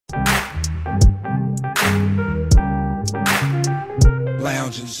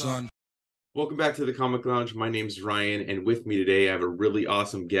lounging, son. Welcome back to the Comic Lounge. My name's Ryan, and with me today, I have a really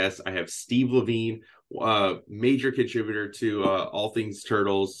awesome guest. I have Steve Lavigne, major contributor to all things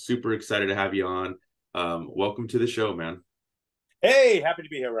Turtles. Super excited to have you on. Welcome to the show, man. Hey, happy to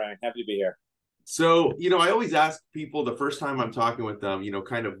be here, Ryan. Happy to be here. So, I always ask people the first time I'm talking with them,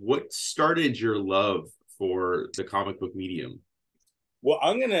 kind of what started your love for the comic book medium? Well,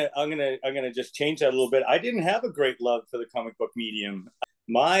 I'm gonna just change that a little bit. I didn't have a great love for the comic book medium.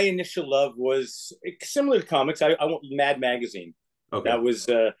 My initial love was similar to comics. I want Mad Magazine. Okay. That was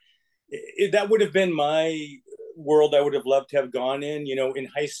that would have been my world. I would have loved to have gone in. In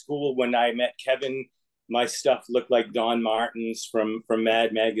high school when I met Kevin, my stuff looked like Don Martin's from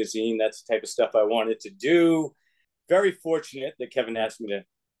Mad Magazine. That's the type of stuff I wanted to do. Very fortunate that Kevin asked me to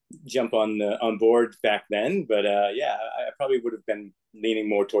jump on board back then. But yeah, I probably would have been leaning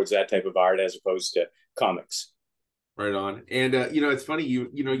more towards that type of art as opposed to comics. Right on. And it's funny, you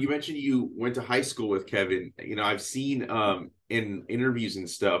mentioned you went to high school with Kevin. I've seen in interviews and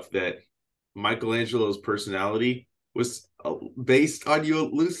stuff that Michelangelo's personality was based on you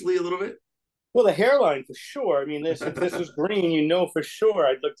loosely a little bit. Well, the hairline for sure. I mean, if this was green, for sure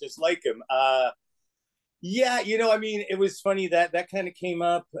I'd look just like him. Yeah, I mean, it was funny that kind of came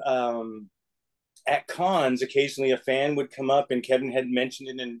up at cons. Occasionally a fan would come up, and Kevin had mentioned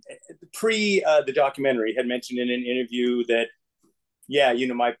it in the documentary, had mentioned in an interview that, yeah,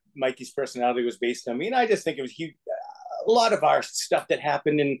 Mikey's personality was based on me. And I just think it was huge. A lot of our stuff that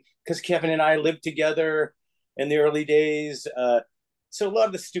happened, and because Kevin and I lived together in the early days, so a lot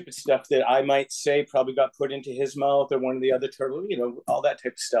of the stupid stuff that I might say probably got put into his mouth or one of the other turtles, all that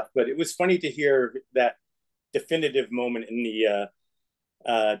type of stuff. But it was funny to hear that definitive moment in the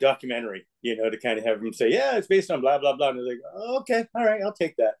documentary, to kind of have him say, yeah, it's based on blah, blah, blah. And they're like, oh, okay, all right, I'll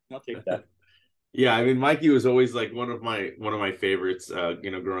take that. Yeah, I mean, Mikey was always like one of my favorites,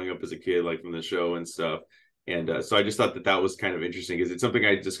 growing up as a kid, like from the show and stuff. And so I just thought that was kind of interesting because it's something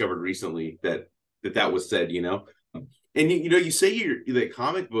I discovered recently that was said, And you say that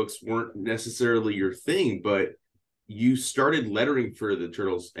comic books weren't necessarily your thing, but you started lettering for the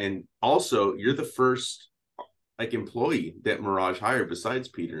Turtles, and also you're the first employee that Mirage hired besides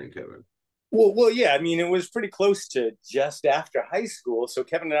Peter and Kevin. Well, yeah. I mean, it was pretty close to just after high school, so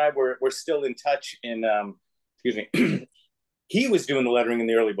Kevin and I were still in touch. And excuse me, he was doing the lettering in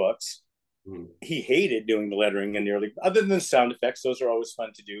the early books. He hated doing the lettering in the early, other than sound effects. Those are always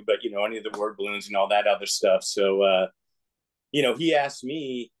fun to do, but any of the word balloons and all that other stuff. So he asked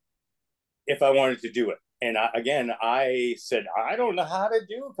me if I wanted to do it. And I said, I don't know how to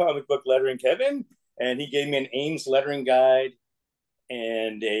do comic book lettering, Kevin. And he gave me an Ames lettering guide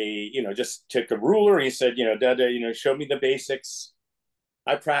and just took a ruler. And he said, show me the basics.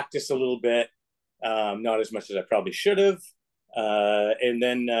 I practiced a little bit, not as much as I probably should have. And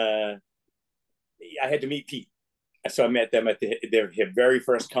then I had to meet Pete. So I met them at their very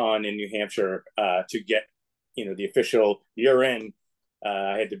first con in New Hampshire to get the official year in.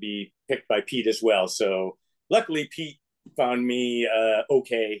 I had to be picked by Pete as well. So luckily Pete found me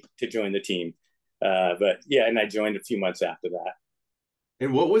okay to join the team. But yeah, and I joined a few months after that.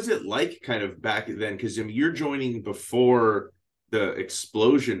 And what was it like kind of back then? Because you're joining before the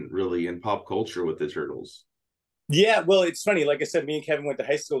explosion really in pop culture with the Turtles. Yeah, well, it's funny. Like I said, me and Kevin went to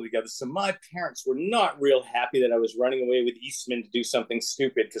high school together. So my parents were not real happy that I was running away with Eastman to do something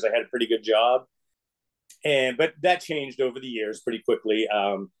stupid because I had a pretty good job. But that changed over the years pretty quickly.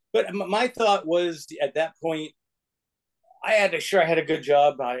 But my thought was at that point, I had a good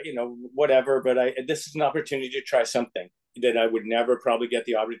job, whatever. But this is an opportunity to try something that I would never probably get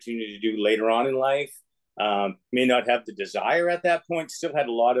the opportunity to do later on in life. May not have the desire at that point. Still had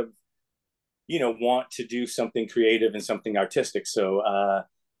a lot of, want to do something creative and something artistic. So,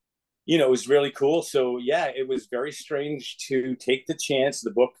 it was really cool. So yeah, it was very strange to take the chance.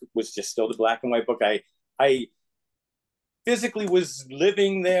 The book was just still the black and white book. I physically was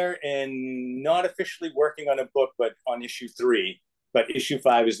living there and not officially working on a book, but on issue 3. But issue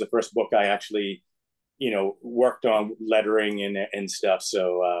 5 is the first book I actually, worked on lettering and stuff.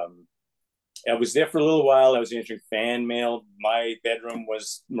 So I was there for a little while. I was answering fan mail. My bedroom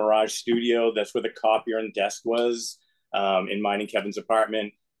was Mirage Studio. That's where the copier and desk was, in mine and Kevin's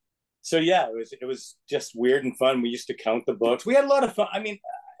apartment. So yeah, it was just weird and fun. We used to count the books. We had a lot of fun. I mean,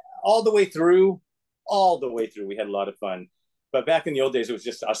 all the way through, we had a lot of fun. But back in the old days, it was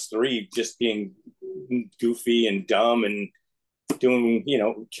just us 3 just being goofy and dumb and doing,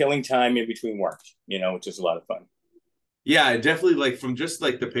 killing time in between work, which is a lot of fun. Yeah, definitely, from just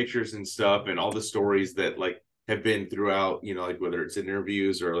the pictures and stuff and all the stories that have been throughout, whether it's in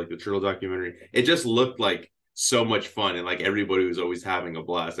interviews or the Turtle documentary, it just looked like so much fun, and like everybody was always having a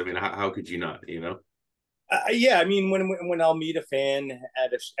blast. I mean, how could you not, you know? Yeah, I mean, when I'll meet a fan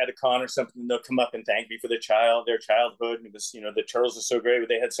at a con or something, they'll come up and thank me for their childhood. And it was, the turtles are so great.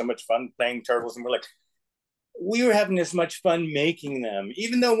 They had so much fun playing turtles, and we're like, we were having as much fun making them,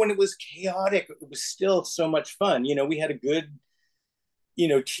 even though when it was chaotic, it was still so much fun. We had a good,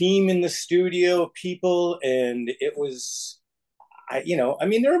 team in the studio of people, and it was, I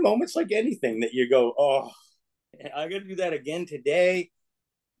mean, there are moments like anything that you go, oh, I got to do that again today,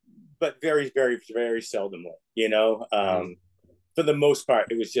 but very, very, very seldomly. Mm. For the most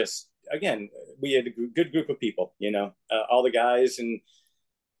part, it was just, again, we had a good group of people. All the guys and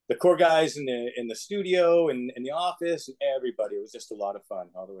the core guys in the studio and in the office and everybody. It was just a lot of fun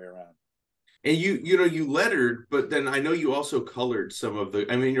all the way around. And you lettered, but then I know you also colored some of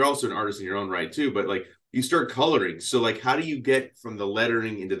the. I mean, you're also an artist in your own right too, but like you start coloring. So like, how do you get from the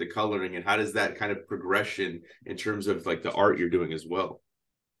lettering into the coloring, and how does that kind of progression in terms of like the art you're doing as well?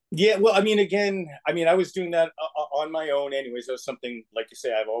 Yeah, well, I mean, again, I was doing that on my own anyways. That was something, like you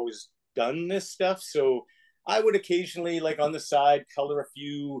say, I've always done this stuff. So I would occasionally, like on the side, color a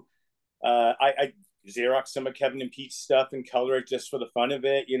few. I Xerox some of Kevin and Pete's stuff and color it just for the fun of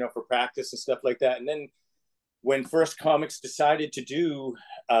it, for practice and stuff like that. And then when First Comics decided to do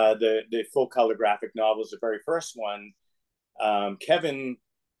the full color graphic novels, the very first one, Kevin,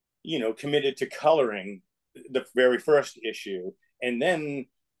 committed to coloring the very first issue, and then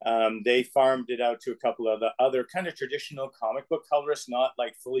they farmed it out to a couple of the other kind of traditional comic book colorists, not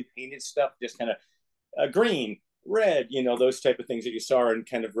like fully painted stuff, just kind of green, red, those type of things that you saw in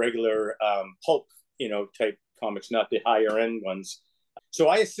kind of regular pulp, type comics, not the higher end ones. So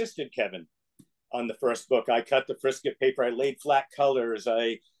I assisted Kevin on the first book. I cut the Frisket paper. I laid flat colors.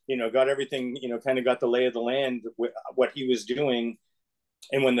 I, got everything, kind of got the lay of the land, what he was doing.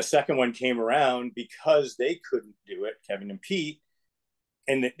 And when the second one came around, because they couldn't do it, Kevin and Pete,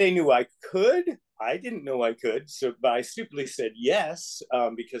 and they knew I could, I didn't know I could. So, but I stupidly said yes,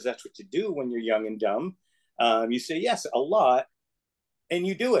 because that's what you do when you're young and dumb. You say yes a lot, and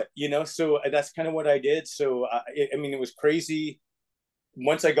you do it. So that's kind of what I did. So, I mean, it was crazy.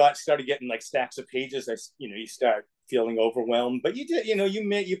 Once I started getting like stacks of pages, you start feeling overwhelmed. But you did,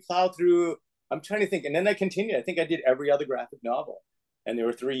 you plow through. I'm trying to think, and then I continued. I think I did every other graphic novel, and there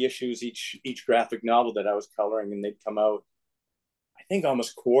were 3 issues each graphic novel that I was coloring, and they'd come out, I think,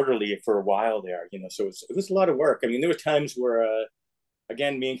 almost quarterly for a while there. So it was a lot of work. I mean, there were times where,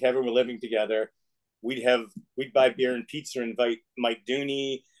 again, me and Kevin were living together. We'd buy beer and pizza, invite Mike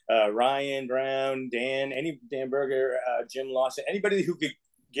Dooney, Ryan Brown, Dan Berger, Jim Lawson, anybody who could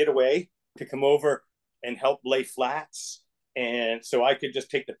get away to come over and help lay flats. And so I could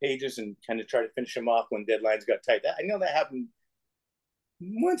just take the pages and kind of try to finish them off when deadlines got tight. I know that happened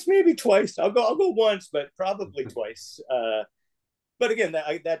once, maybe twice. I'll go once, but probably twice. But again,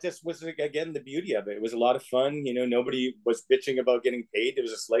 that just was, again, the beauty of it. It was a lot of fun. Nobody was bitching about getting paid. There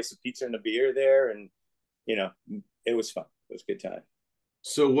was a slice of pizza and a beer there, and it was fun. It was a good time.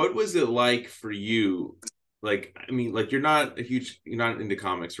 So what was it like for you? Like, I mean, like you're not into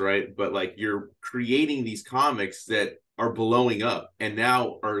comics, right? But like you're creating these comics that are blowing up and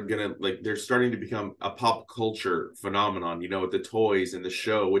now are gonna, like, they're starting to become a pop culture phenomenon, with the toys and the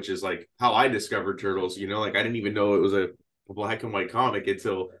show, which is like how I discovered Turtles, like I didn't even know it was a black and white comic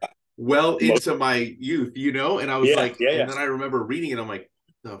until well into my youth, and I was Yeah, like, yeah, and yeah. then I remember reading it, I'm like,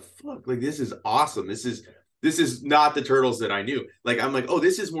 the fuck, like this is awesome. This is not the Turtles that I knew. Like, I'm like, oh,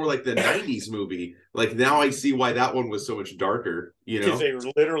 this is more like the 90s movie. Like, now I see why that one was so much darker, Because they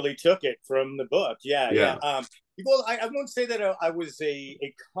literally took it from the book. Yeah, yeah. Yeah. Well, I won't say that I was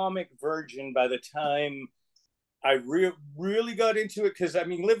a comic virgin by the time I really got into it. Because I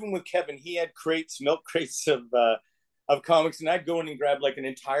mean, living with Kevin, he had milk crates of comics, and I'd go in and grab like an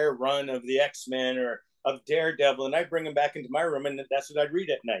entire run of the X-Men or of Daredevil, and I'd bring them back into my room, and that's what I'd read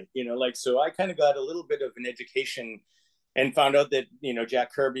at night. Like, so I kind of got a little bit of an education and found out that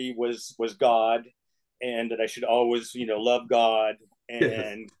Jack Kirby was God, and that I should always love God,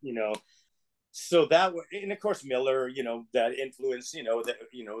 Yes. and so that, and of course Miller, that influence,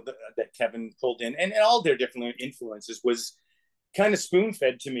 that Kevin pulled in, and all their different influences was kind of spoon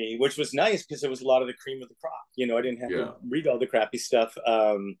fed to me, which was nice because it was a lot of the cream of the crop. I didn't have to Yeah. read all the crappy stuff.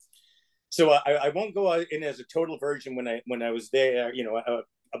 So I won't go in as a total virgin. When I was there,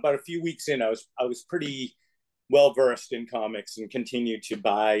 about a few weeks in, I was pretty well versed in comics and continued to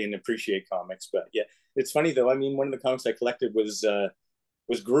buy and appreciate comics. But yeah, it's funny though. I mean, one of the comics I collected was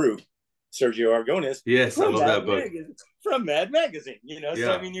Gru, Sergio Aragonés, Yes, I love that book. From Mad Magazine. So I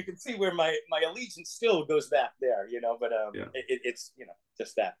Yeah. mean, you can see where my allegiance still goes back there. But Yeah. it's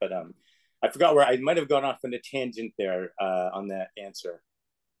just that. But I forgot where I might have gone off on a tangent there on that answer.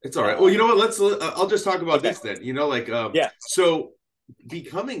 It's all right. Well, you know what? I'll just talk about Okay. this then. You know, like, Yeah. so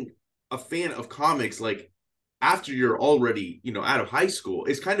becoming a fan of comics, like after you're already, you know, out of high school,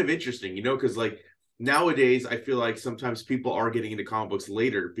 is kind of interesting, you know, because like nowadays, I feel like sometimes people are getting into comic books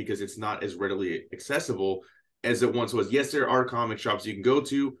later because it's not as readily accessible as it once was. Yes, there are comic shops you can go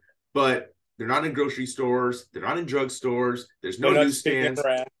to, but they're not in grocery stores, they're not in drugstores, there's They're no not spinning newsstands.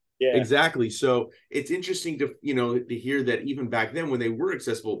 around. Yeah. Exactly. So it's interesting to, you know, to hear that even back then when they were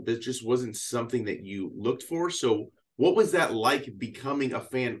accessible, this just wasn't something that you looked for. So what was that like becoming a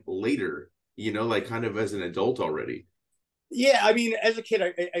fan later, you know, like kind of as an adult already? Yeah, I mean, as a kid,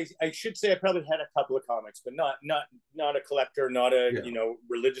 I should say I probably had a couple of comics, but not a collector, not a Yeah.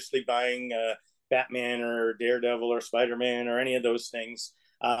 religiously buying Batman or Daredevil or Spider Man or any of those things.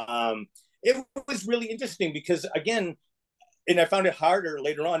 It was really interesting because again, and I found it harder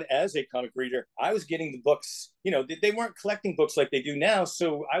later on as a comic reader. I was getting the books, they weren't collecting books like they do now.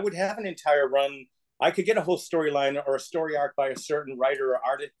 So I would have an entire run. I could get a whole storyline or a story arc by a certain writer or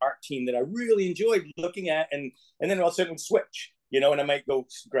art team that I really enjoyed looking at, and then all of a sudden it would switch, and I might go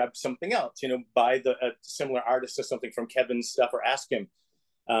grab something else, buy a similar artist or something from Kevin's stuff or ask him.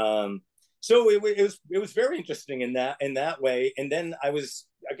 So it was very interesting in that way. And then I was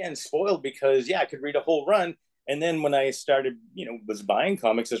again spoiled because I could read a whole run, and then when I started, was buying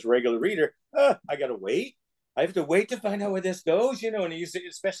comics as a regular reader, I got to wait. I have to wait to find out where this goes, and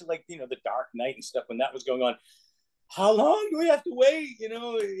especially like, the Dark Knight and stuff when that was going on. How long do we have to wait?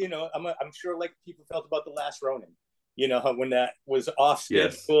 I'm sure like people felt about The Last Ronin, when that was off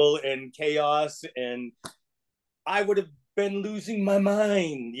Yes. schedule and chaos. And I would have been losing my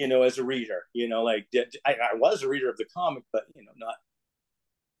mind, as a reader, like I was a reader of the comic, but, not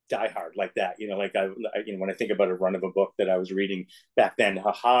die hard like that. Like when I think about a run of a book that I was reading back then,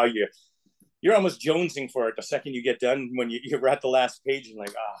 you're almost jonesing for it the second you get done when you're at the last page and like,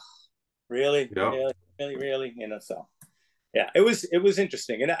 really, Yeah. really, really, really, so yeah, it was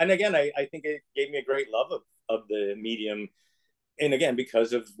interesting. And again, I think it gave me a great love of the medium. And again,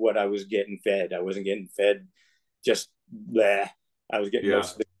 because of what I was getting fed, I wasn't getting fed just bleh. I was getting Yeah.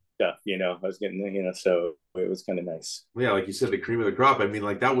 most of the stuff, I was getting, so it was kind of nice. Yeah, like you said, the cream of the crop. I mean,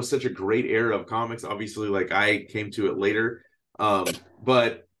 like that was such a great era of comics. Obviously, like I came to it later.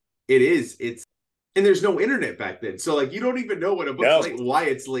 But it's and there's no internet back then. So like you don't even know when a book's No, late, why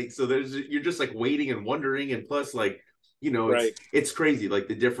it's late. So you're just like waiting and wondering. And plus, like, you know, right. it's crazy, like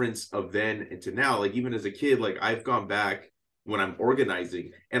the difference of then and to now. Like even as a kid, like I've gone back when I'm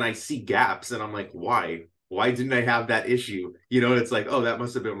organizing and I see gaps and I'm like, why? Why didn't I have that issue? You know, it's like, oh, that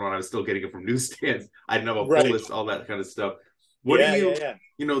must have been when I was still getting it from newsstands. I didn't have a pull Right. list, all that kind of stuff. What do Yeah, you, yeah, yeah.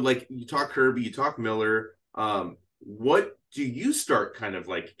 you know, like you talk Kirby, you talk Miller. What do you start kind of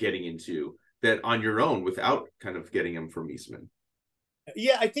like getting into that on your own without kind of getting them from Eastman?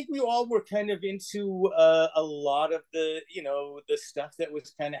 Yeah, I think we all were kind of into a lot of the stuff that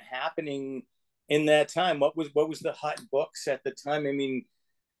was kind of happening in that time. What was the hot books at the time? I mean,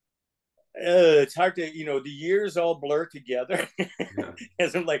 it's hard to, the years all blur together. Yeah.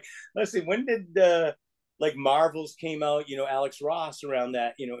 As I'm like, let's see, when did like Marvels came out? Alex Ross around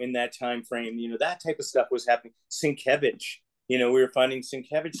that, in that time frame. That type of stuff was happening. Sienkiewicz, we were finding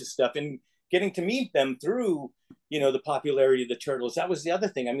Sienkiewicz's stuff and getting to meet them through, the popularity of the Turtles. That was the other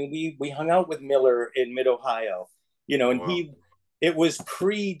thing. I mean, we hung out with Miller in Mid Ohio, Oh, and wow. it was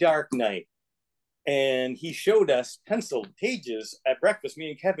pre Dark Knight, and he showed us penciled pages at breakfast,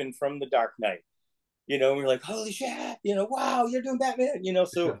 me and Kevin, from the Dark Knight. And we were like, holy shit, wow, you're doing Batman,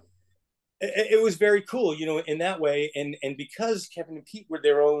 so it was very cool, in that way. And because Kevin and Pete were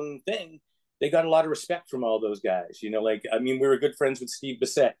their own thing, they got a lot of respect from all those guys. Like, I mean, we were good friends with Steve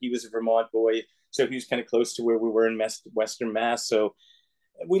Bissett. He was a Vermont boy, so he was kind of close to where we were in Western Mass. So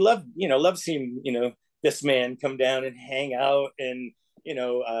we loved seeing, this man come down and hang out, and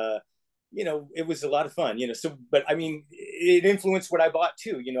it was a lot of fun. So, but I mean, it influenced what I bought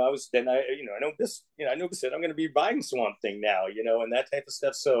too. I know this, I know this. I'm going to be buying Swamp Thing now, and that type of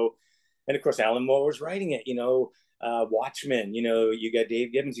stuff. So, and of course, Alan Moore was writing it. Watchmen. You got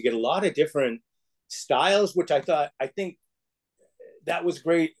Dave Gibbons. You get a lot of different styles, which I think that was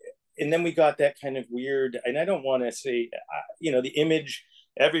great. And then we got that kind of weird, and I don't want to say, the image.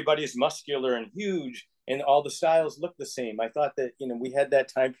 Everybody's muscular and huge, and all the styles look the same. I thought that we had that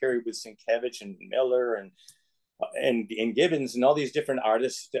time period with Sienkiewicz and Miller and Gibbons and all these different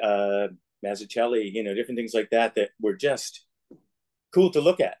artists, Mazzucchelli, different things like that were just cool to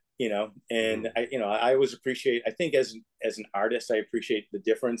look at. And I always appreciate. I think as an artist, I appreciate the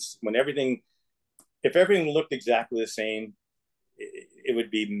difference when if everything looked exactly the same, it would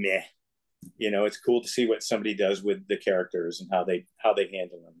be meh. It's cool to see what somebody does with the characters and how they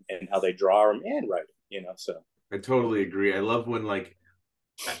handle them and how they draw them and write them. So I totally agree. I love when like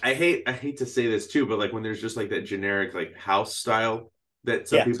I hate to say this too, but like when there's just like that generic like house style that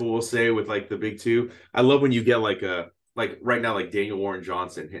some yeah, people will say with like the big two. I love when you get like right now like Daniel Warren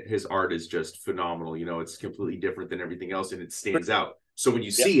Johnson, his art is just phenomenal. It's completely different than everything else and it stands out. So when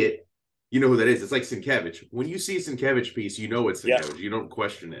you yeah, see it, you know who that is. It's like Sienkiewicz. When you see a Sienkiewicz piece, you know it's yeah. Sienkiewicz. You don't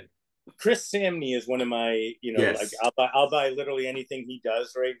question it. Chris Samney is one of my, like Yes. I'll buy literally anything he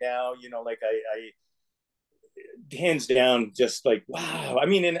does right now. Like hands down, just like wow. I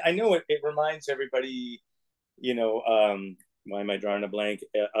mean, and I know it reminds everybody, why am I drawing a blank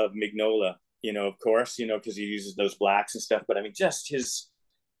of Mignola? Of course, because he uses those blacks and stuff. But I mean, just his,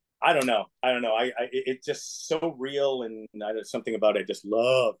 I don't know. It's just so real, and something about it. I just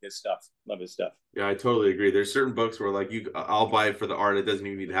love his stuff. Love his stuff. Yeah, I totally agree. There's certain books where like I'll buy it for the art. It doesn't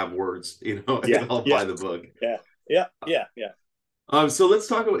even need to have words, Yeah, and I'll yeah, buy the book. yeah, yeah, yeah, yeah. So let's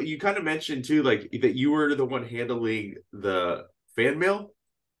talk about, you kind of mentioned too, like that you were the one handling the fan mail.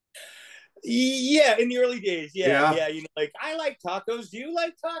 Yeah, in the early days, yeah, Yeah. yeah. Like I like tacos. Do you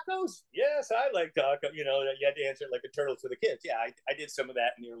like tacos? Yes, I like tacos. You had to answer it like a turtle to the kids. Yeah, I did some of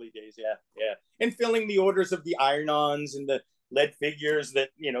that in the early days. Yeah, yeah, and filling the orders of the iron-ons and the lead figures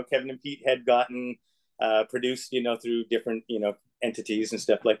that Kevin and Pete had gotten produced, through different entities and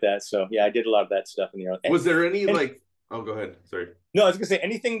stuff like that. So yeah, I did a lot of that stuff in the early. Was there any And like? Oh, go ahead. Sorry. no, I was gonna say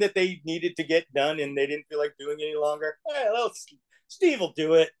anything that they needed to get done and they didn't feel like doing any longer. Well, Steve will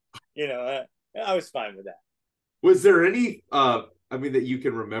do it. I was fine with that. Was there any? I mean, that you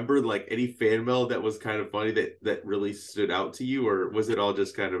can remember, like any fan mail that was kind of funny that really stood out to you, or was it all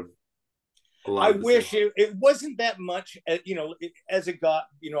just kind of a lot I of the same? wish it wasn't that much, as it got.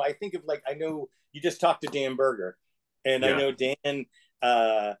 I think of like I know you just talked to Dan Berger, and I Yeah. know Dan,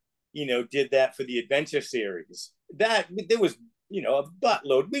 did that for the Adventure series. That there was a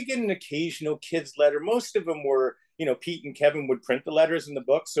buttload. We get an occasional kids letter. Most of them were Pete and Kevin would print the letters in the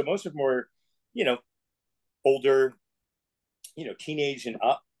book, so most of them were you know older, teenage and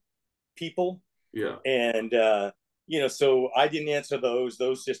up people. Yeah. And so I didn't answer those.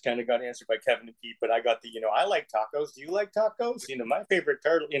 Those just kind of got answered by Kevin and Pete. But I got the, I like tacos. Do you like tacos? My favorite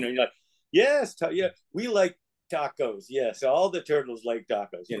turtle. You're like, yes, yeah, we like tacos. Yes, all the turtles like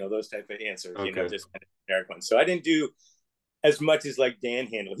tacos. Those type of answers. Okay. Just kind of generic ones. So I didn't do as much as like Dan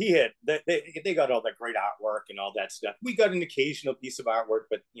handled. He had they got all that great artwork and all that stuff. We got an occasional piece of artwork,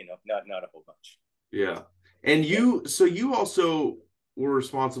 but not a whole bunch. Yeah. And Yeah. you also were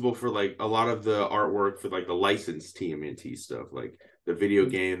responsible for like a lot of the artwork for like the licensed TMNT stuff, like the video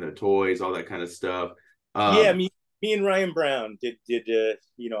game, the toys, all that kind of stuff. Yeah, Um, me and Ryan Brown did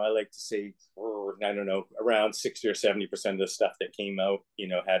I like to say, I don't know, around 60 or 70% of the stuff that came out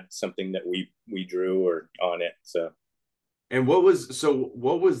had something that we drew or on it. So and what was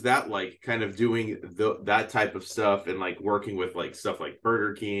that like, kind of doing that type of stuff and like working with like stuff like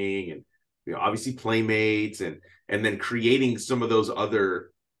Burger King and obviously Playmates and then creating some of those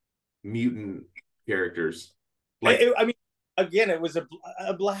other mutant characters like I mean, again, it was a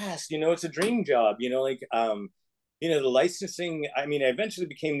blast. It's a dream job. The licensing. I mean, I eventually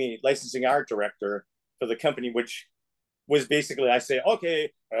became the licensing art director for the company, which was basically I say,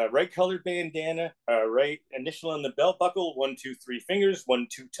 okay, right colored bandana, right initial on the belt buckle, 1, 2, 3 fingers, 1,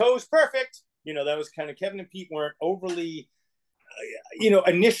 2 toes, perfect. That was kind of Kevin and Pete weren't overly,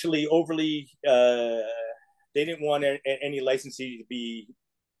 initially overly. They didn't want any licensee to be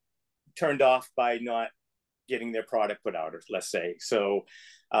turned off by not getting their product put out, or let's say. So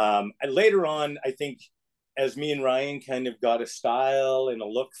later on, I think as me and Ryan kind of got a style and a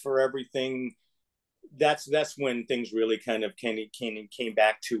look for everything, that's when things really kind of came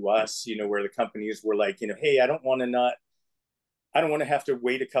back to us, where the companies were like, hey, I don't want to have to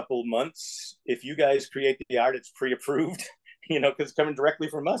wait a couple months. If you guys create the art, it's pre-approved, because it's coming directly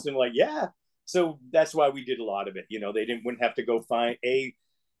from us. And like, yeah. So that's why we did a lot of it. They wouldn't have to go find a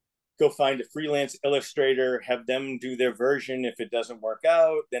freelance illustrator, have them do their version. If it doesn't work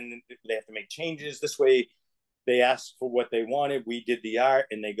out, then they have to make changes. This way, they asked for what they wanted. We did the art,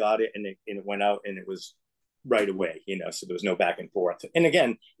 and they got it, and it went out, and it was right away. So there was no back and forth. And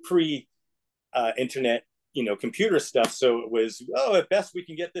again, pre-internet, computer stuff. So it was, at best we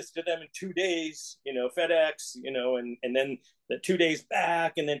can get this to them in 2 days. FedEx. And then the 2 days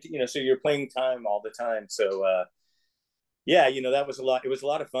back, and then so you're playing time all the time. So yeah, that was a lot. It was a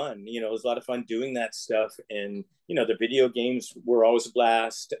lot of fun. It was a lot of fun doing that stuff. And, the video games were always a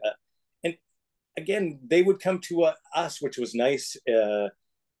blast. And again, they would come to us, which was nice.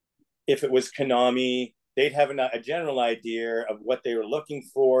 If it was Konami, they'd have a general idea of what they were looking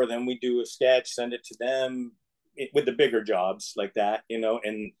for. Then we do a sketch, send it to them with the bigger jobs like that,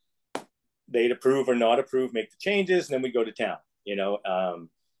 and they'd approve or not approve, make the changes, and then we go to town,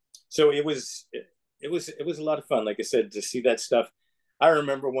 So it was a lot of fun. Like I said, to see that stuff. I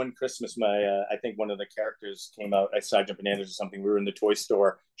remember one Christmas, I think one of the characters came out at Sergeant Bananas or something. We were in the toy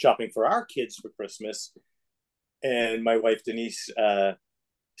store shopping for our kids for Christmas, and my wife Denise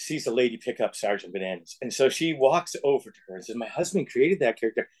sees a lady pick up Sergeant Bananas, and so she walks over to her and says, "My husband created that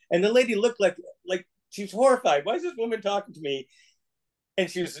character." And the lady looked like she was horrified. Why is this woman talking to me?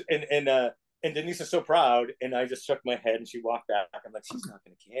 And she was and Denise is so proud, and I just shook my head, and she walked back. I'm like, she's not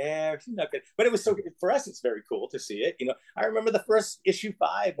going to care. She's not going to. But it was for us, it's very cool to see it. I remember the first issue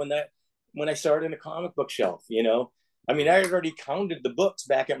 5 when I saw it in a comic book shelf. I mean, I had already counted the books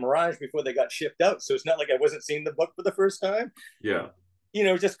back at Mirage before they got shipped out, so it's not like I wasn't seeing the book for the first time. Yeah.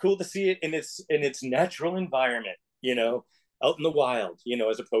 Just cool to see it in its natural environment. Out in the wild.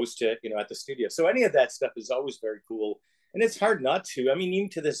 As opposed to at the studio. So any of that stuff is always very cool, and it's hard not to. I mean, even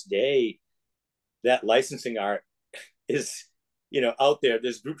to this day, that licensing art is, out there.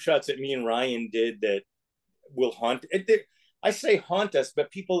 There's group shots that me and Ryan did that will haunt. I say haunt us,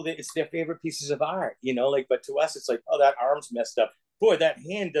 but people, it's their favorite pieces of art. But to us, it's like, oh, that arm's messed up. Boy, that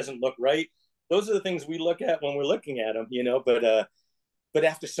hand doesn't look right. Those are the things we look at when we're looking at them. But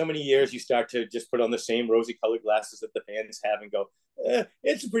after so many years, you start to just put on the same rosy-colored glasses that the fans have and go,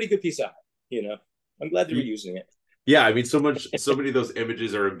 it's a pretty good piece of art. I'm glad they were using it. Yeah, I mean, so many of those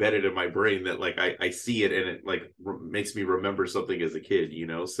images are embedded in my brain that like I see it and it like makes me remember something as a kid,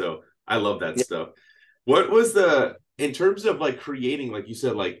 So I love that stuff. What was in terms of like creating, like you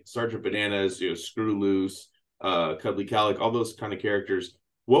said, like Sergeant Bananas, Screw Loose, Cuddly Calic, all those kind of characters.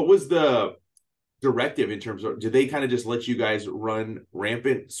 What was the directive in terms of, did they kind of just let you guys run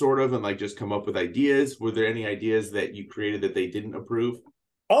rampant sort of and like just come up with ideas? Were there any ideas that you created that they didn't approve?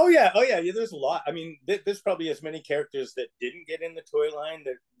 Oh yeah. There's a lot. I mean, there's probably as many characters that didn't get in the toy line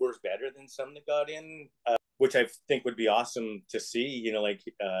that were better than some that got in, which I think would be awesome to see. Like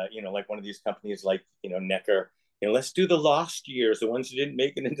one of these companies, like Necker. Let's do the lost years, the ones who didn't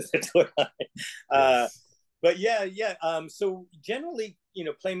make it into the toy line. Yes. But yeah. So generally,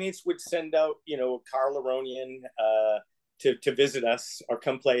 Playmates would send out, Carl Aronian to visit us or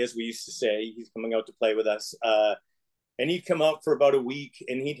come play, as we used to say. He's coming out to play with us. And he'd come out for about a week,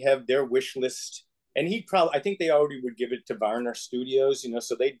 and he'd have their wish list. And I think they already would give it to Varner Studios,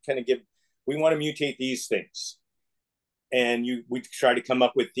 so they'd kind of we want to mutate these things. And we'd try to come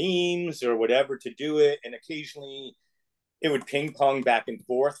up with themes or whatever to do it. And occasionally it would ping pong back and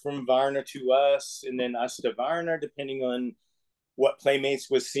forth from Varner to us, and then us to Varner, depending on what Playmates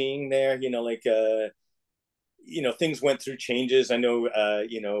was seeing there. Things went through changes. I know,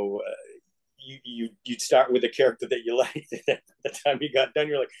 you'd start with a character that you liked, and at the time you got done,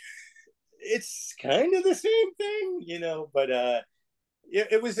 you're like, it's kind of the same thing, but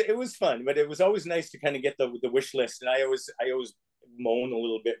it was fun. But it was always nice to kind of get the wish list. And I always moan a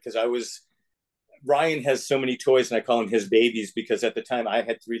little bit because Ryan has so many toys, and I call them his babies, because at the time I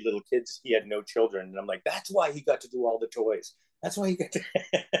had 3 little kids, he had no children, and I'm like, that's why he got to do all the toys. That's why he got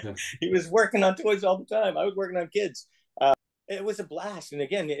to he was working on toys all the time. I was working on kids. It was a blast. And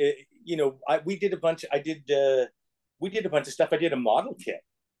again, we did a bunch of stuff. I did a model kit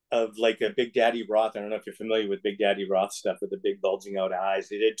of like a Big Daddy Roth. I don't know if you're familiar with Big Daddy Roth stuff with the big bulging out eyes.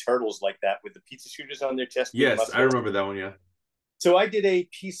 They did turtles like that with the pizza shooters on their chest. Yes, I remember that one, yeah. So I did a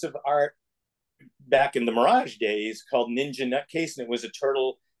piece of art back in the Mirage days called Ninja Nutcase, and it was a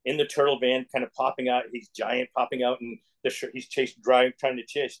turtle in the turtle van kind of popping out. He's giant popping out, and he's trying to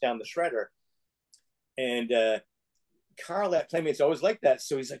chase down the shredder. And Carl at Playmates always like that.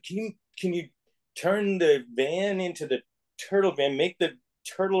 So he's like, can you turn the van into the turtle van, make the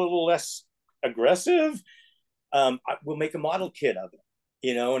turtle a little less aggressive? We'll make a model kit of it,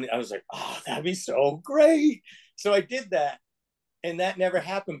 and I was like, oh, that'd be so great. So I did that, and that never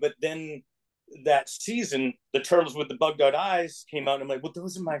happened. But then that season, the turtles with the bugged out eyes came out, and I'm like, well,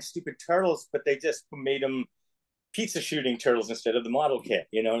 those are my stupid turtles, but they just made them pizza shooting turtles instead of the model kit,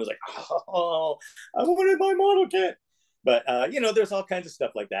 and I was like, oh, I wanted my model kit. But there's all kinds of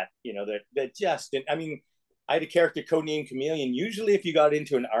stuff like that, that just, I mean, I had a character codenamed Chameleon. Usually if you got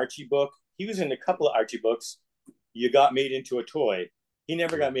into an Archie book, he was in a couple of Archie books, you got made into a toy. He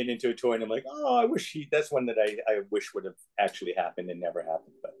never got made into a toy, and I'm like, oh, I wish that's one that I wish would have actually happened and never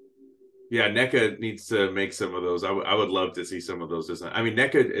happened. But yeah, NECA needs to make some of those. I would love to see some of those. I mean,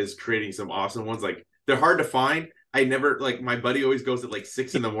 NECA is creating some awesome ones. Like, they're hard to find. I never, like, my buddy always goes at like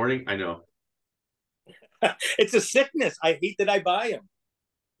 6 a.m. I know. It's a sickness. I hate that I buy them.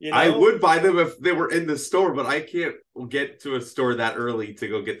 You I know, would buy them if they were in the store, but I can't get to a store that early to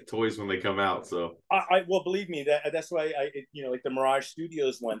go get the toys when they come out. So well, believe me, that's why like the Mirage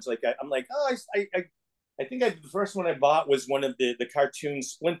Studios ones. Like I'm like, oh, I think the first one I bought was one of the cartoon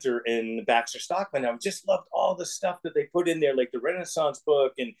Splinter and Baxter Stockman. I just loved all the stuff that they put in there, like the Renaissance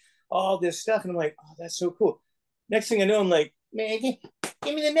book and all this stuff. And I'm like, oh, that's so cool. Next thing I know, I'm like, man,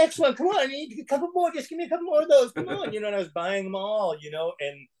 give me the next one. Come on, I need a couple more. Just give me a couple more of those. Come on, and I was buying them all,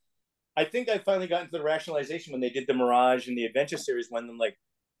 and I think I finally got into the rationalization when they did the Mirage and the Adventure series when I'm like,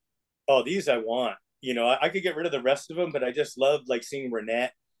 oh, these I want. I could get rid of the rest of them, but I just loved like seeing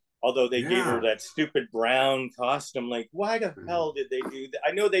Renette. Although they gave her yeah. that stupid brown costume, like why the hell did they do that?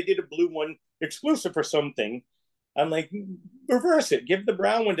 I know they did a blue one exclusive for something. I'm like, reverse it, give the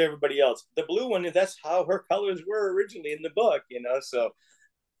brown one to everybody else. The blue one, that's how her colors were originally in the book, So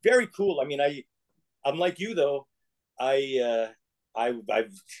very cool. I mean, I'm like you though.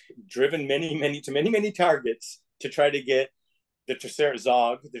 I've driven many targets to try to get the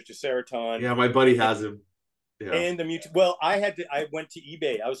Zog, the Triceraton, Yeah, my buddy has him. Yeah. and the Mutant. Well, I went to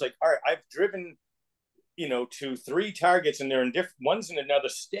eBay. I was like, all right, I've driven, to 3 targets, and they're in different ones in another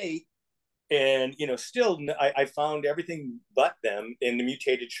state, and still I found everything but them in the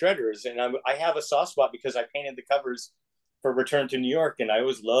mutated shredders, and I have a soft spot because I painted the covers for Return to New York, and I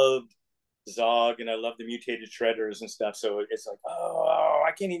always loved Zog, and I love the mutated shredders and stuff. So it's like, oh,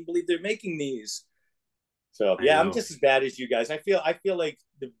 I can't even believe they're making these. So I yeah, I'm know. just as bad as you guys. I feel like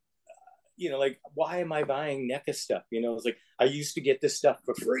like why am I buying NECA stuff? It's like I used to get this stuff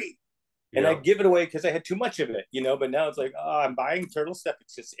for free, and Yeah. I'd give it away because I had too much of it. But now it's like, oh, I'm buying turtle stuff.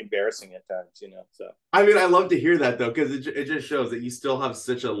 It's just embarrassing at times. So I mean, I love to hear that though, because it just shows that you still have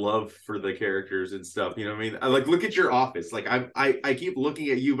such a love for the characters and stuff. You know what I mean? I like look at your office. Like I keep looking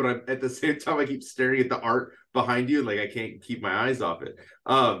at you, but I'm at the same time I keep staring at the art behind you. Like I can't keep my eyes off it.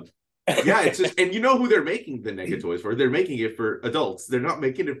 Yeah, it's just, and you know who they're making the NECA toys for? They're making it for adults. They're not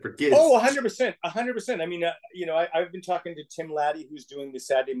making it for kids. Oh, 100%, 100%. I mean, I've been talking to Tim Laddie, who's doing the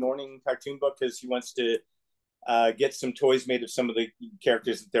Saturday morning cartoon book, because he wants to get some toys made of some of the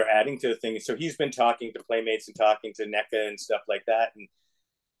characters that they're adding to the thing. So he's been talking to Playmates and talking to NECA and stuff like that. And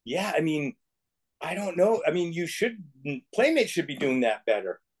yeah, I mean, I don't know. I mean, Playmates should be doing that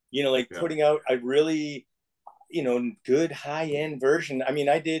better. Like Yeah. putting out a really, good high end version. I mean,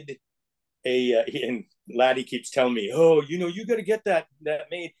 I did and Laddie keeps telling me, oh, you got to get that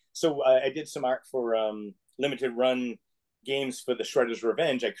made. So I did some art for limited run games for the Shredder's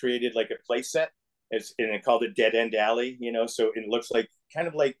Revenge. I created like a play set, and I called it Dead End Alley. So it looks like kind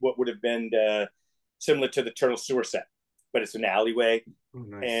of like what would have been similar to the Turtle Sewer set, but it's an alleyway. Oh,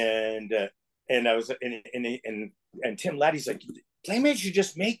 nice. And I was and Tim Laddie's like, Playmates should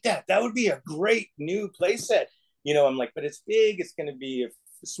just make that. That would be a great new play set. I'm like, but it's big. It's going to be a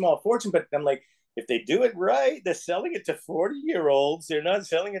small fortune. But I'm like, if they do it right, they're selling it to 40-year-olds. They're not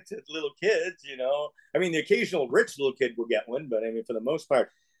selling it to little kids. I mean, the occasional rich little kid will get one, but I mean, for the most part,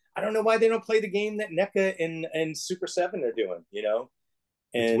 I don't know why they don't play the game that NECA and Super 7 are doing. It's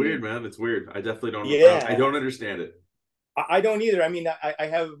And weird, man. It's weird. I definitely don't. I yeah, don't understand it. I don't either. I mean, I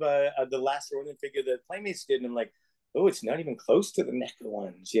have the last Ronin figure that Playmates did, and I'm like, oh, it's not even close to the NECA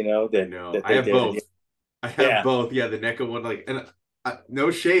ones, I that know. that I they have did. both. I have Yeah, both. Yeah, the NECA one, like, and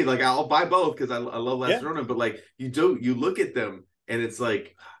no shade. Like, I'll buy both because I love Last yeah, Ronin. But like, you look at them and it's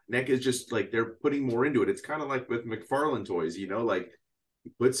like NECA is just like they're putting more into it. It's kind of like with McFarlane toys, like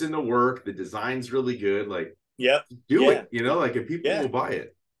he puts in the work. The design's really good. Like, yeah, do yeah, it. Like, and people yeah. will buy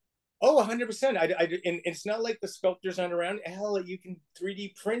it. Oh, 100%. And it's not like the sculptors aren't around. Hell, you can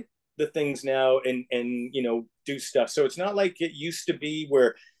 3D print the things now and do stuff. So it's not like it used to be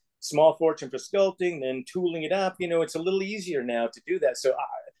where small fortune for sculpting, then tooling it up. It's a little easier now to do that. So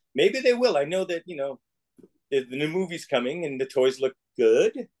maybe they will. I know that the new movie's coming and the toys look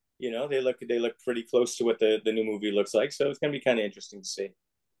good. They look pretty close to what the new movie looks like. So it's gonna be kind of interesting to see.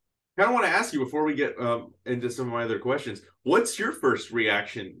 Kind of want to ask you before we get into some of my other questions. What's your first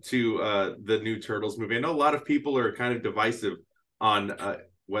reaction to the new Turtles movie? I know a lot of people are kind of divisive on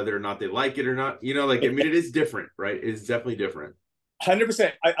whether or not they like it or not. Like, I mean, it is different, right? It's definitely different.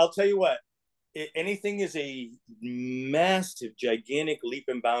 100%. I'll tell you what. Anything is a massive, gigantic leap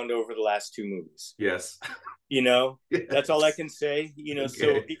and bound over the last 2 movies. Yes. That's all I Yes. can say. So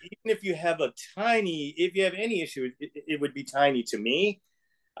Okay. even if you have any issue, it would be tiny to me.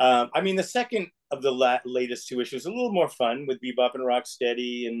 I mean, the second of the latest 2 issues, a little more fun with Bebop and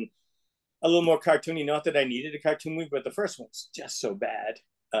Rocksteady and a little more cartoony. Not that I needed a cartoon movie, but the first one's just so bad.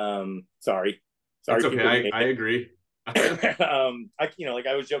 That's Sorry, okay. people who made I agree. it. Like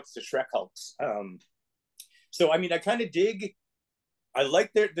I always joke, it's the Shrek Hulks. So I mean, I kind of dig I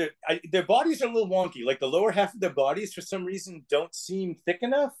like their bodies are a little wonky. Like the lower half of their bodies, for some reason, don't seem thick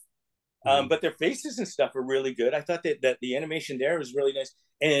enough. Mhm. But their faces and stuff are really good. I thought that the animation there was really nice,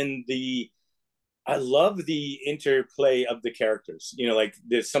 and I love the interplay of the characters. You know, like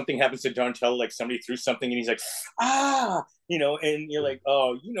there's something happens to Donatello, like somebody threw something, and he's like, ah, you know, and you're like,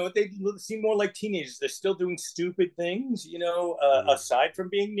 oh, you know, they seem more like teenagers. They're still doing stupid things, you know, Mhm. aside from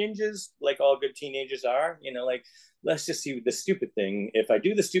being ninjas, like all good teenagers are. You know, like let's just see the stupid thing. If I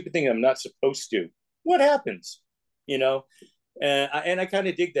do the stupid thing I'm not supposed to, what happens? You know, and I kind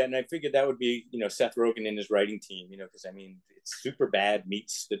of dig that, and I figured that would be, you know, Seth Rogen and his writing team, you know, because I mean, it's super bad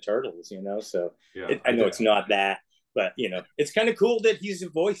meets the Turtles, you know. So Yeah, I know it's not that, but you know, it's kind of cool that he's a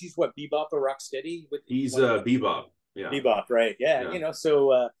voice. He's what, Bebop or Rocksteady? He's he's one of the Bebop. Yeah, Bebop, right? Yeah, yeah. you know.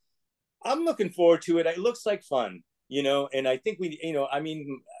 So I'm looking forward to it. It looks like fun, you know, and I think we, you know, I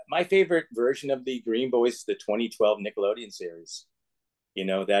mean, my favorite version of the Green Boys is the 2012 Nickelodeon series. You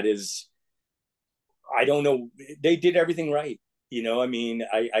know, that is, I don't know. They did everything right. You know, I mean,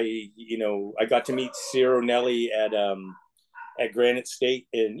 you know, I got to meet Ciro Nelly at Granite State,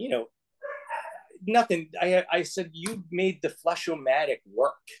 and you know, nothing. I said, you made the Flush-O-Matic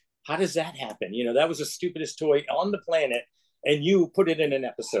work. How does that happen? You know, that was the stupidest toy on the planet, and you put it in an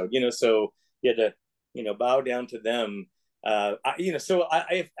episode. You know, so you had to, you know, bow down to them. You know, so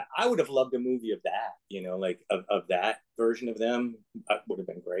I would have loved a movie of that. You know, like of that version of them. Would have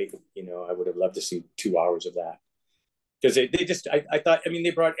been great. You know, I would have loved to see 2 hours of that, because they just I thought, I mean,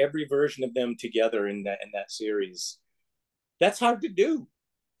 they brought every version of them together in that series. That's hard to do.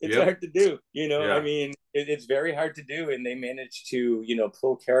 It's Yep. hard to do, you know. I Yeah. mean, it's very hard to do, and they managed to, you know,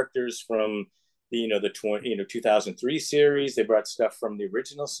 pull characters from the, you know, the 2003 series. They brought stuff from the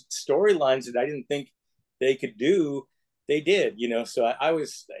original storylines that I didn't think they could do. They did, you know. So I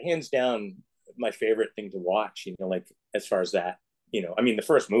was hands down my favorite thing to watch, you know, like as far as that, you know. I mean, the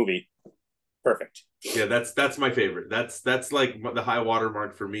first movie, perfect. Yeah, that's my favorite. That's like the high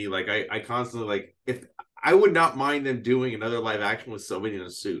watermark for me. Like I constantly like, if I would not mind them doing another live action with somebody in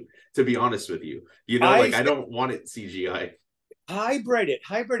a suit, to be honest with you. You know, I like I don't want it CGI. hybrid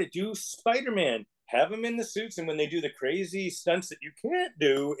it. Do Spider-Man, have them in the suits, and when they do the crazy stunts that you can't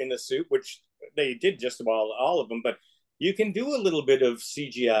do in the suit, which they did just about all of them, but you can do a little bit of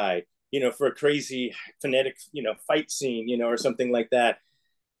CGI, you know, for a crazy phonetic, you know, fight scene, you know, or something like that.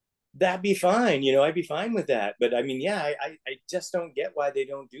 That'd be fine, you know. I'd be fine with that. But I mean, yeah, I just don't get why they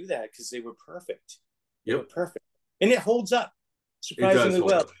don't do that, because they were perfect. They were Yep. perfect, and it holds up It does surprisingly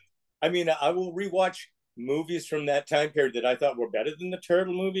hold well. up. I mean, I will rewatch movies from that time period that I thought were better than the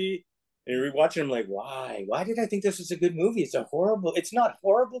Turtle movie, and rewatching them like, why? Why did I think this was a good movie? It's a horrible. It's not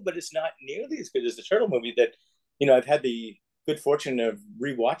horrible, but it's not nearly as good as the Turtle movie that, you know, I've had the good fortune of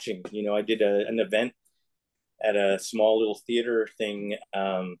rewatching. You know, I did an event at a small little theater thing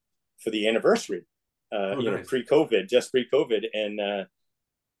for the anniversary. Oh, You know, nice. pre-COVID, just pre-COVID, and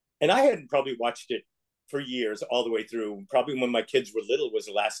I hadn't probably watched it for years all the way through. Probably when my kids were little was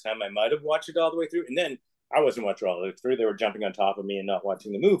the last time I might have watched it all the way through. And then I wasn't watching all the way through. They were jumping on top of me and not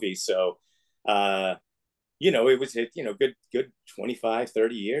watching the movie. So, uh, you know, it was, you know, good 25,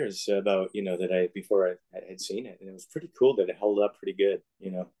 30 years about, you know, that before I had seen it. And it was pretty cool that it held up pretty good,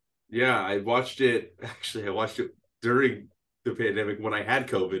 you know. Yeah, I watched it. Actually, I watched it during the pandemic when I had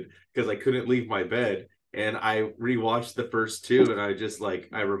COVID because I couldn't leave my bed, and I rewatched the first two, and I just like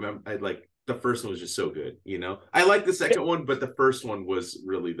I remember I like the first one was just so good. You know, I like the second one, but the first one was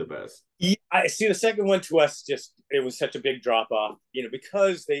really the best. Yeah, I see the second one to us, just, it was such a big drop off, you know,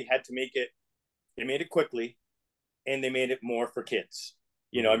 because they had to make it, they made it quickly, and they made it more for kids.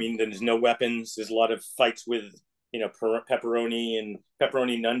 You know, I Mhm. mean, there's no weapons. There's a lot of fights with, you know, pepperoni and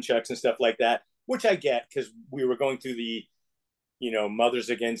pepperoni nunchucks and stuff like that, which I get, because we were going through the, you know,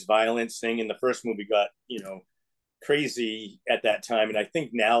 Mothers Against Violence thing, and the first movie got, you know, crazy at that time. And I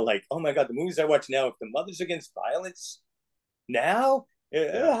think now, like, oh my God, the movies I watch now, if the Mothers Against Violence now,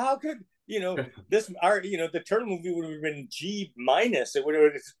 Yeah. how could, you know, this, our, you know, the Turtle movie would have been G minus. It would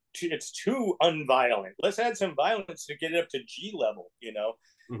have, it's too unviolent. Let's add some violence to get it up to G level, you know.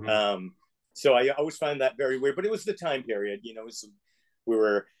 Hmm. Um, so I always find that very weird, but it was the time period, you know. We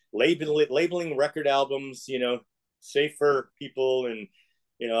were labeling record albums, you know, safe for people, and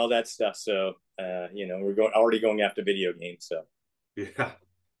you know, all that stuff. So you know, we're already going after video games. So Yeah.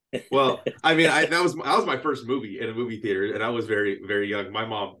 Well, I mean, that was my first movie in a movie theater, and I was very very young. My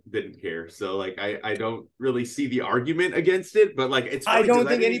mom didn't care, so like I don't really see the argument against it. But like it's I funny because don't I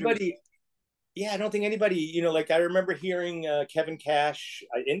think didn't even. anybody, yeah, I don't think anybody, you know, like I remember hearing Kevin Cash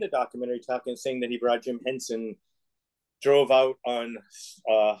in the documentary talking, saying that he brought Jim Henson drove out on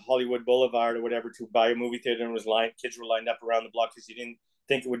Hollywood Boulevard or whatever to buy a movie theater, and kids were lined up around the block because you didn't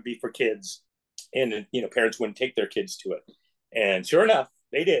think it would be for kids, and parents wouldn't take their kids to it, and sure enough,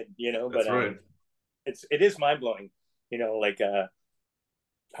 they did. That's But right. it is mind blowing. Like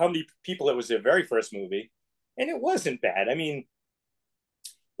how many people, it was their very first movie, and it wasn't bad. I mean,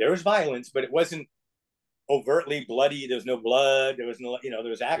 there was violence, but it wasn't overtly bloody. There was no blood. There was no, there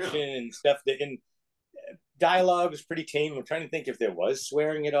was action Yeah. and stuff. And dialogue was pretty tame. I'm trying to think if there was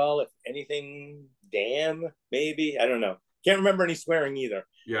swearing at all. If anything, damn, maybe. I don't know. Can't remember any swearing either.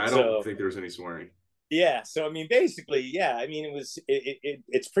 Yeah, I don't So think there was any swearing. yeah. So I mean, basically, yeah. I mean,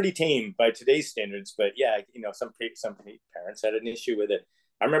 it's pretty tame by today's standards. But yeah, some parents had an issue with it.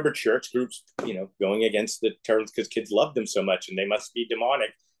 I remember church groups, going against the terms because kids loved them so much, and they must be demonic.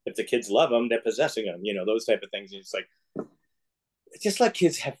 If the kids love them, they're possessing them. Those type of things. And it's like, just let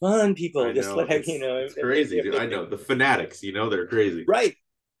kids have fun, I people. Just know let it's crazy, dude. I know the fanatics. They're crazy. right,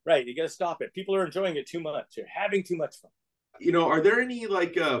 right. You got to stop it. People are enjoying it too much. They're having too much fun. Are there any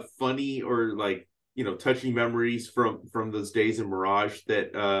like funny or like touching memories from those days in Mirage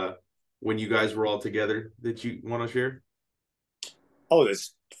that when you guys were all together that you want to share? Oh,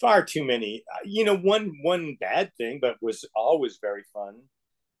 there's far too many. One bad thing, but was always very fun.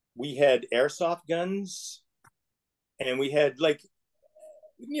 We had airsoft guns, and we had like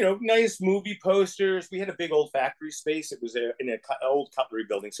nice movie posters. We had a big old factory space. It was in an old cutlery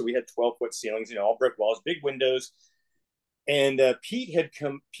building, so we had 12-foot ceilings, all brick walls, big windows. And Pete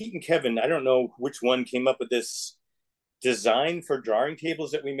and Kevin, I don't know which one came up with this design for drawing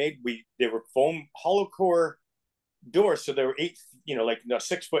tables that we made. They were foam hollow core doors, so there were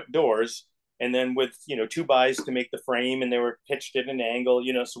 6-foot doors, and then with 2 bys to make the frame, and they were pitched at an angle.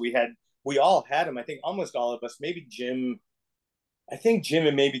 So we all had them. I think almost all of us. Maybe Jim. I think Jim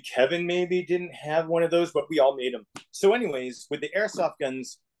and maybe Kevin maybe didn't have one of those, but we all made them. So, anyways, with the airsoft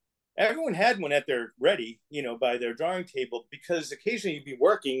guns, everyone had one at their ready, by their drawing table, because occasionally you'd be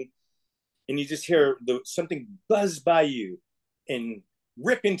working and you just hear something buzz by you and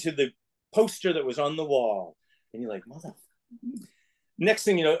rip into the poster that was on the wall. And you're like, mother. Next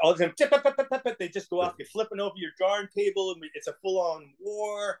thing you know, all of a sudden, they just go off. You're flipping over your drawing table, and it's a full-on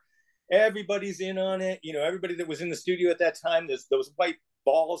war. Everybody's in on it. Everybody that was in the studio at that time, those white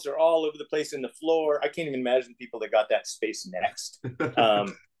balls are all over the place in the floor. I can't even imagine people that got that space next.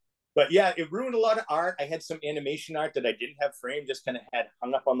 But yeah, it ruined a lot of art. I had some animation art that I didn't have framed, just kind of had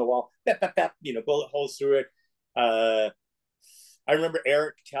hung up on the wall. Bullet holes through it. I remember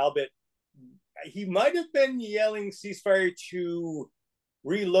Eric Talbot. He might have been yelling ceasefire to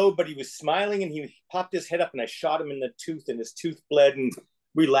reload, but he was smiling, and he popped his head up, and I shot him in the tooth, and his tooth bled, and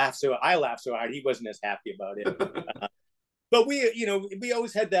I laughed so hard he wasn't as happy about it. But we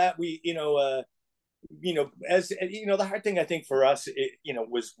always had that. As the hard thing I think for us,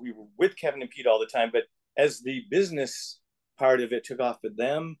 was we were with Kevin and Pete all the time, but as the business part of it took off with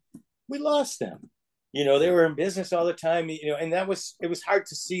them, we lost them. They were in business all the time, and it was hard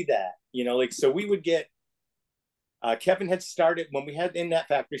to see that, so we would get, Kevin had started, when we had in that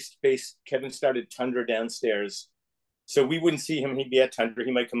factory space, Kevin started Tundra downstairs. So we wouldn't see him. He'd be at Tundra.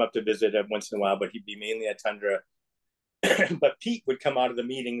 He might come up to visit once in a while, but he'd be mainly at Tundra. But Pete would come out of the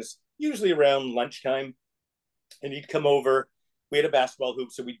meetings, usually around lunchtime, and he'd come over. We had a basketball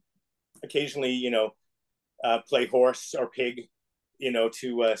hoop, so we'd occasionally, play horse or pig,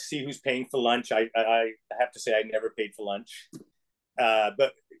 to see who's paying for lunch. I have to say I never paid for lunch.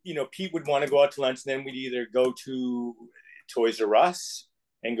 But, Pete would want to go out to lunch, and then we'd either go to Toys R Us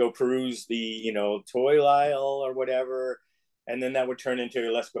and go peruse the, toy aisle or whatever. And then that would turn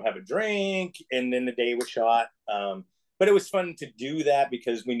into, let's go have a drink. And then the day was shot. But it was fun to do that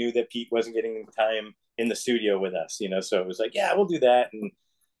because we knew that Pete wasn't getting time in the studio with us, so it was like, yeah, we'll do that. And,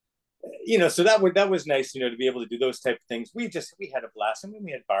 so that was nice, to be able to do those type of things. We had a blast. I mean,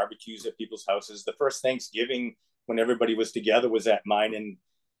 we had barbecues at people's houses. The first Thanksgiving when everybody was together was at mine and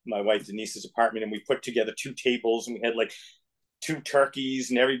my wife Denise's apartment. And we put together 2 tables and we had like 2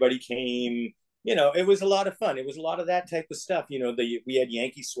 turkeys and everybody came. It was a lot of fun. It was a lot of that type of stuff. We had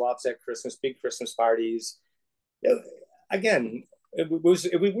Yankee swaps at Christmas, big Christmas parties. Again,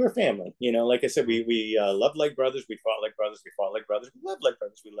 we were family. Like I said, we loved like brothers. We fought like brothers. We fought like brothers. We loved like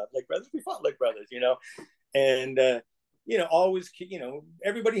brothers. We loved like brothers. We fought like brothers. And always,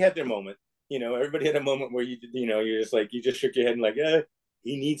 everybody had their moment. Everybody had a moment where you're just like, you just shook your head and like,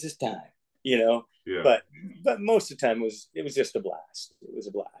 he needs his time. Yeah. But most of the time it was just a blast. It was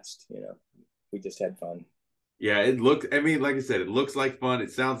a blast. We just had fun. Yeah, like I said, it looks like fun.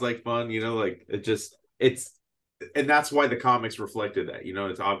 It sounds like fun. Like and that's why the comics reflected that.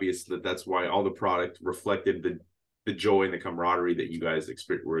 It's obvious that's why all the product reflected the joy and the camaraderie that you guys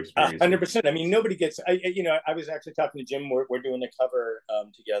were experiencing. 100%. I mean, nobody gets. I was actually talking to Jim. We're doing a cover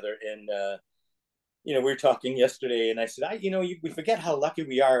together, and we were talking yesterday, and I said, we forget how lucky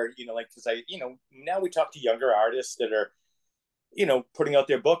we are. Like because now we talk to younger artists that are, putting out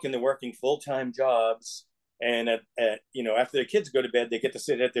their book and they're working full-time jobs. And after their kids go to bed, they get to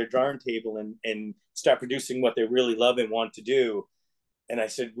sit at their drawing table and start producing what they really love and want to do. And I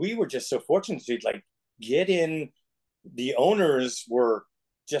said, we were just so fortunate to like get in. The owners were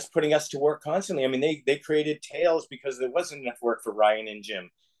just putting us to work constantly. I mean, they created Tales because there wasn't enough work for Ryan and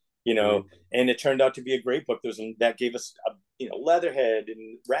Jim, and it turned out to be a great book. That gave us, Leatherhead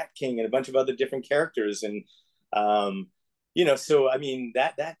and Rat King and a bunch of other different characters. And, so, I mean,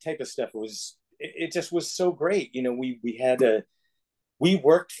 that type of stuff it just was so great. We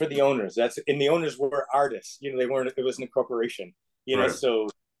worked for the owners. And the owners were artists, it wasn't a corporation, Right. so,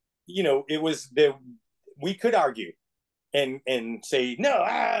 we could argue and say no,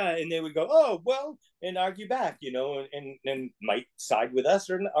 and they would go, oh well, and argue back, and might side with us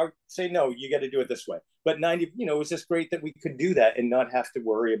or say no, you got to do it this way. But it was just great that we could do that and not have to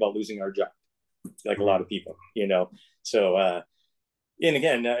worry about losing our job, like a lot of people, So, and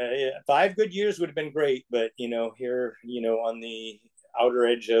again, 5 good years would have been great, but here, on the outer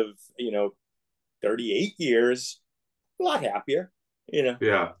edge of 38 years, a lot happier, Yeah.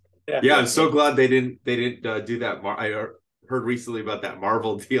 Yeah, I'm so glad they didn't do that. I heard recently about that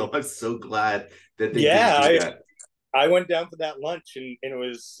Marvel deal. I'm so glad that they didn't do that. I went down for that lunch and it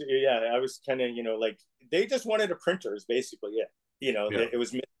was, I was kind of, like they just wanted a printers basically. It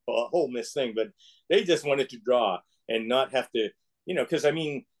was a whole miss thing, but they just wanted to draw and not have to, because I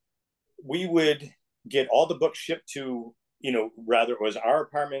mean, we would get all the books shipped to, rather it was our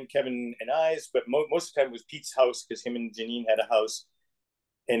apartment, Kevin and I's, but most of the time it was Pete's house because him and Janine had a house.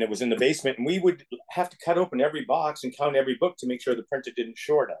 And it was in the basement, and we would have to cut open every box and count every book to make sure the printer didn't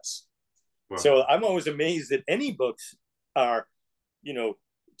short us. Wow. So I'm always amazed that any books are,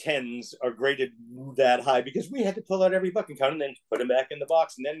 10s are graded that high because we had to pull out every book and count them, and then put them back in the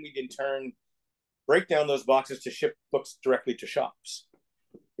box, and then we'd in turn break down those boxes to ship books directly to shops.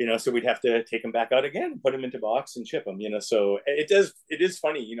 So we'd have to take them back out again, put them into box and ship them. So it is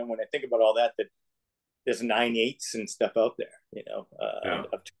funny, when I think about all that there's 9/8 and stuff out there, of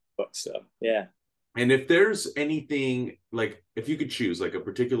books. So yeah. And if there's anything, like if you could choose like a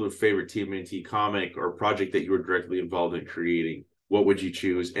particular favorite TMNT comic or project that you were directly involved in creating, what would you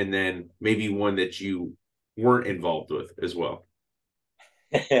choose? And then maybe one that you weren't involved with as well.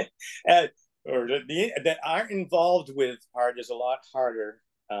 Or that aren't involved with part is a lot harder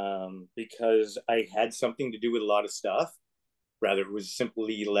because I had something to do with a lot of stuff. Rather, it was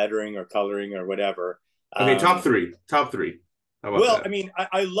simply lettering or coloring or whatever. Okay, top three. How about that? I mean,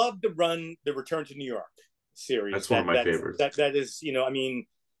 I love to run the Return to New York series. That's one of my favorites. That is, I mean,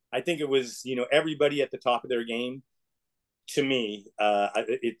 I think it was, everybody at the top of their game. To me,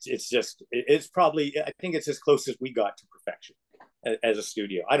 it's probably, I think it's as close as we got to perfection as a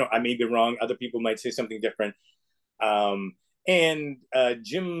studio. I may be wrong. Other people might say something different. And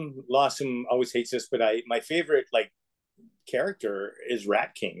Jim Lawson always hates this, but my favorite character is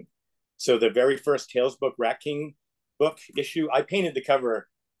Rat King. So the very first Tales book, Rat King book issue, I painted the cover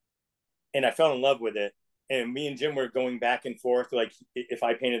and I fell in love with it. And me and Jim were going back and forth. Like if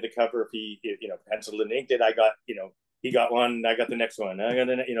I painted the cover, if he, penciled and inked it, I got, he got one, I got the next one. I got,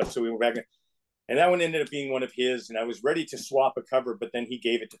 so we were back. And that one ended up being one of his. And I was ready to swap a cover, but then he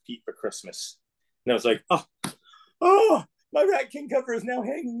gave it to Pete for Christmas. And I was like, oh, my Rat King cover is now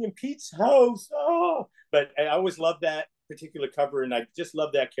hanging in Pete's house. Oh, but I always loved that particular cover, and I just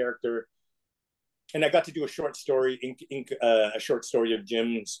love that character. And I got to do a short story, a short story of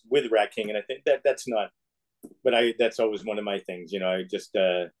Jim's with Rat King, and I think that's not, but that's always one of my things. I just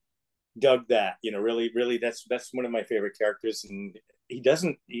dug that. Really, that's one of my favorite characters, and I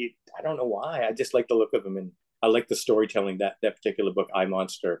don't know why. I just like the look of him, and I like the storytelling. That particular book, I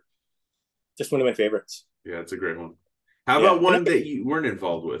Monster, just one of my favorites. Yeah, it's a great one. How about one that you weren't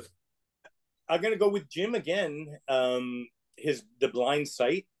involved with? I'm gonna go with Jim again. The Blind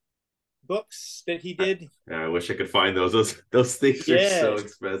Sight books that he did. I wish I could find those. Those things are so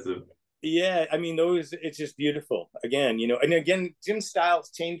expensive. Yeah, I mean it's just beautiful. Again, and again, Jim's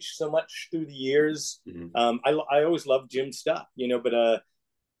style's changed so much through the years. Mm-hmm. I always loved Jim's stuff, but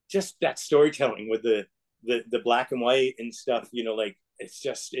just that storytelling with the black and white and stuff,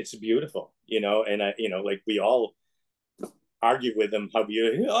 it's beautiful, and we all argue with him how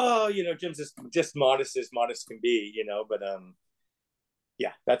beautiful, Jim's just modest as modest can be, but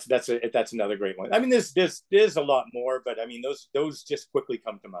yeah, that's another great one. I mean, there's a lot more, but I mean those just quickly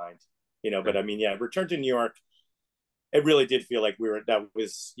come to mind, but I mean, yeah, Return to New York, it really did feel like that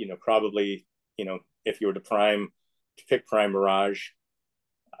was, probably, if you were to pick Prime Mirage,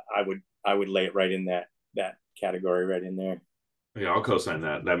 I would lay it right in that category right in there. Yeah, I'll co-sign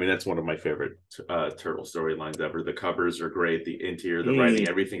that. I mean, that's one of my favorite turtle storylines ever. The covers are great, the interior, the writing,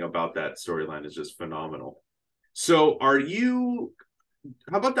 everything about that storyline is just phenomenal. So how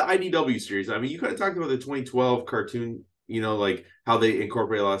about the IDW series? I mean, you kind of talked about the 2012 cartoon, like how they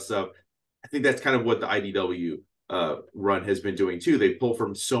incorporate a lot of stuff. I think that's kind of what the IDW run has been doing too. They pull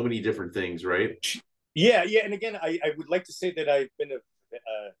from so many different things, right? Yeah, yeah. And again, I would like to say that I've been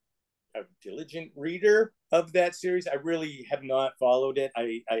a diligent reader of that series. I really have not followed it.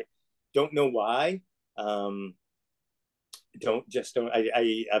 I don't know why. But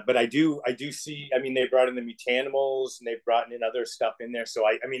I do see. I mean, they brought in the Mutanimals and they've brought in other stuff in there. So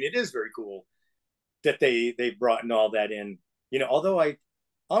I mean, it is very cool that they brought in all that in. Although I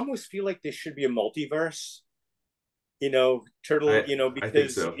almost feel like there should be a multiverse. Turtle. I think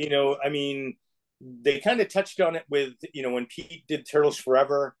Because so. I mean, they kind of touched on it with when Pete did Turtles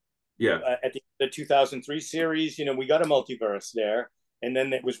Forever. Yeah. At the 2003 series, we got a multiverse there, and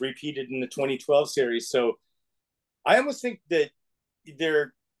then it was repeated in the 2012 series. So I almost think that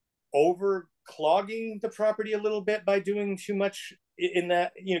they're overclogging the property a little bit by doing too much in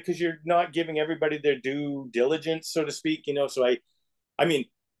that, because you're not giving everybody their due diligence, so to speak. So I mean,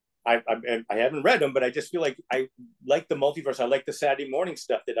 I haven't read them, but I just feel like I like the multiverse. I like the Saturday morning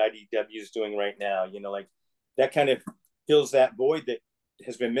stuff that IDW is doing right now. Like that kind of fills that void that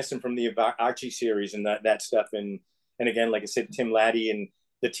has been missing from the Archie series and that stuff. And again, like I said, Tim Laddie and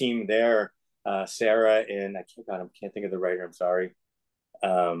the team there, Sarah and I can't think of the writer. I'm sorry,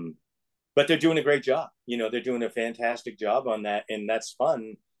 but they're doing a great job. They're doing a fantastic job on that, and that's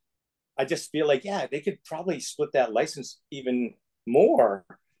fun. I just feel like they could probably split that license even more.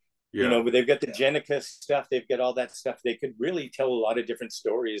 Yeah. But they've got the Jenica stuff, they've got all that stuff. They could really tell a lot of different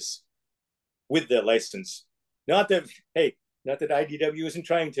stories with the license. Not that IDW isn't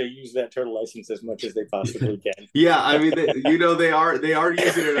trying to use that turtle license as much as they possibly can. Yeah, I mean, they are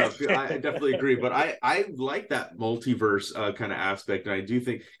using it up. I definitely agree, but I like that multiverse kind of aspect, and I do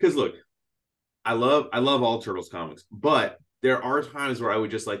think because look, I love all Turtles comics, but there are times where I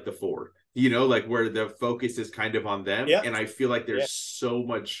would just like the four, like where the focus is kind of on them, and I feel like there's so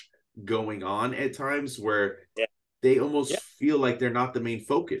much going on at times where they almost feel like they're not the main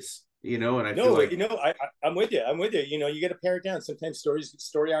focus. And I feel like I'm with you. You got to pare it down. Sometimes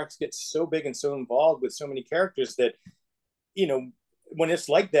story arcs get so big and so involved with so many characters that when it's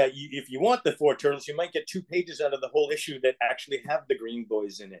like that, if you want the four turtles, you might get 2 pages out of the whole issue that actually have the Green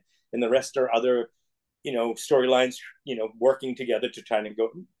Boys in it, and the rest are other storylines working together to try to go,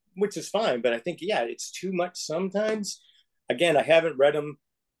 which is fine. But I think it's too much sometimes. Again, I haven't read them,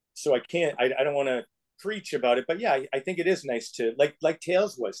 so I can't. I don't want to preach about it, but I think it is nice to like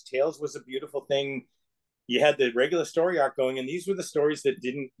Tales was a beautiful thing. You had the regular story arc going, and these were the stories that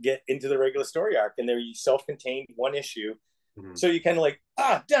didn't get into the regular story arc, and they're self-contained one issue. So you kind of like,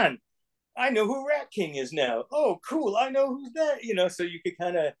 done, I know who Rat King is now. Oh cool, I know who's that. So you could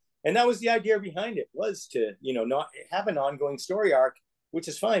kind of, and that was the idea behind it, was to not have an ongoing story arc, which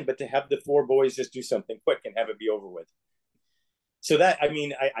is fine, but to have the 4 boys just do something quick and have it be over with. So that, I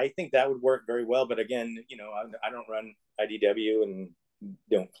mean, I think that would work very well. But again, I don't run IDW and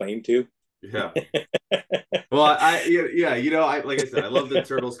don't claim to. Yeah. Well, I like I said, I love the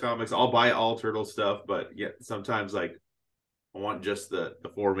Turtles comics. I'll buy all Turtle stuff, but sometimes like I want just the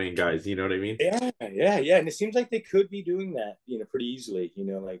 4 main guys. You know what I mean? Yeah. And it seems like they could be doing that, pretty easily.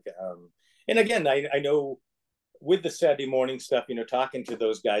 And again, I know with the Saturday morning stuff, talking to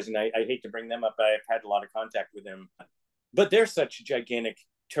those guys, and I hate to bring them up. I've had a lot of contact with them. But they're such gigantic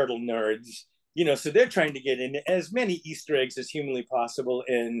turtle nerds, so they're trying to get in as many Easter eggs as humanly possible.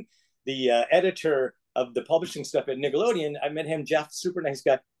 And the editor of the publishing stuff at Nickelodeon, I met him, Jeff, super nice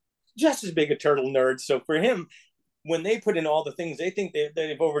guy, just as big a turtle nerd. So for him, when they put in all the things they think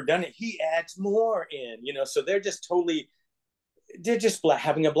they've overdone it, he adds more in, so they're just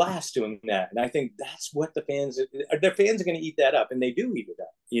having a blast doing that. And I think that's what the fans are going to eat that up. And they do eat it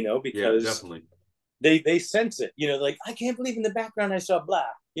up, because definitely. They sense it, like, I can't believe in the background I saw blah,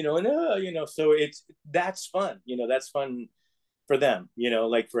 and so that's fun, that's fun for them,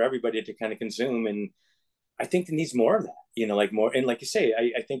 like for everybody to kind of consume. And I think it needs more of that, like more. And like you say,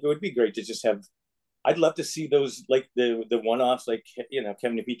 I think it would be great to just have, I'd love to see those, like the one-offs, like,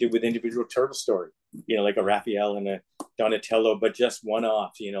 Kevin and Pete did with individual turtle story, like a Raphael and a Donatello, but just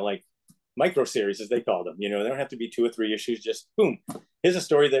one-off, like micro series as they call them, they don't have to be 2 or 3 issues, just boom, here's a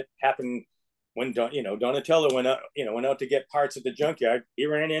story that happened when Donatello went out to get parts at the junkyard. He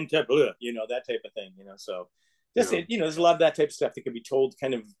ran into blah, that type of thing, so just, Yeah. there's a lot of that type of stuff that could be told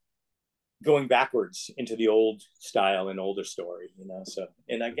kind of going backwards into the old style and older story, So,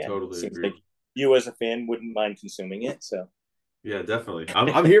 and I again, it totally seems agree. like you as a fan wouldn't mind consuming it. So, Yeah, definitely.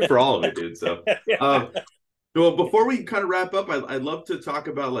 I'm here for all of it, dude. So, yeah, um, well, before we kind of wrap up, I'd love to talk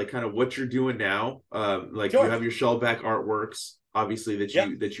about like kind of what you're doing now. Like you sure. have your Shellback artworks, obviously Yeah.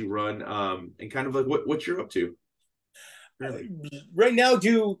 that you run, and kind of like what you're up to. Really? Right now,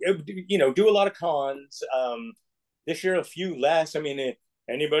 do a lot of cons. This year, a few less. I mean,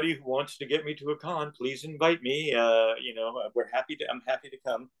 anybody who wants to get me to a con, please invite me. I'm happy to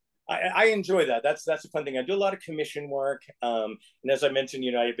come. I enjoy that. That's a fun thing. I do a lot of commission work. And as I mentioned,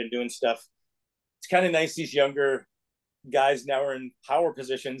 I've been doing stuff. It's kind of nice. These younger guys now are in power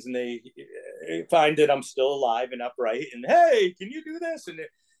positions, and they find that I'm still alive and upright. And hey, can you do this? And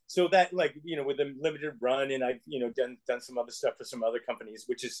so that, like, with a limited run, and I've done some other stuff for some other companies,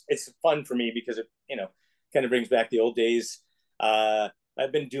 which is, it's fun for me because it kind of brings back the old days. I've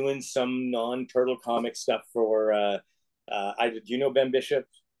been doing some non-turtle comic stuff for do you know Ben Bishop?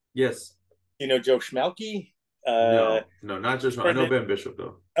 Yes. Joe Schmelke? No, no, not just I know Brendan. Ben Bishop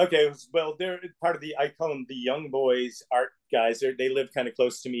though. Okay, well, they're part of I call them the Young Boys art guys. They live kind of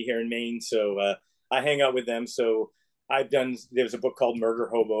close to me here in Maine, so I hang out with them. So there's a book called Murder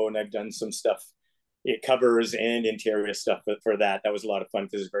Hobo, and I've done some stuff, covers and interior stuff for that. That was a lot of fun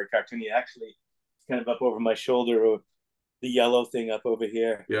because it's very cartoony. Actually, it's kind of up over my shoulder, the yellow thing up over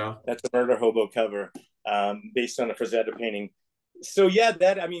here. Yeah. That's a Murder Hobo cover, based on a Frazetta painting. So yeah,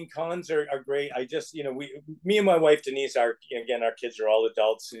 cons are great. I just, me and my wife Denise, our kids are all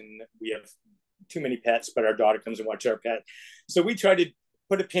adults, and we have too many pets, but our daughter comes and watches our pet. So we try to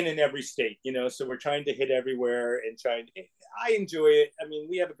put a pin in every state, so we're trying to hit everywhere and I enjoy it. I mean,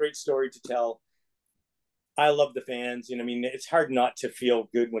 we have a great story to tell. I love the fans. I mean, it's hard not to feel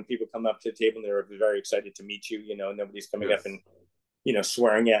good when people come up to the table and they're very excited to meet you. Nobody's coming up Yes. and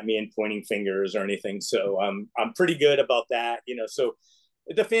swearing at me and pointing fingers or anything. So I'm pretty good about that. So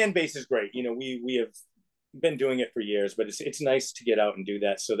the fan base is great. We have been doing it for years, but it's nice to get out and do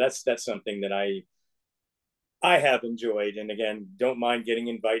that. So that's something that I have enjoyed, and again, don't mind getting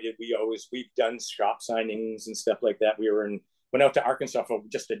invited. We've done shop signings and stuff like that. Went out to Arkansas for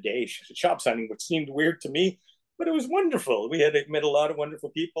just a day shop signing, which seemed weird to me, but it was wonderful. We had met a lot of wonderful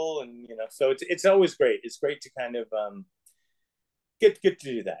people, and so it's always great. It's great to kind of get to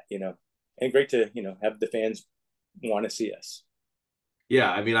do that, and great to have the fans want to see us.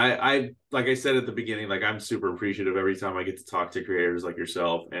 Yeah, I mean, I like I said at the beginning, like I'm super appreciative every time I get to talk to creators like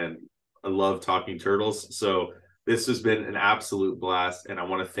yourself, and I love talking turtles. So this has been an absolute blast, and I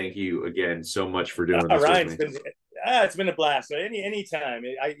want to thank you again so much for doing this Ryan, with me. it's been a blast. Any time.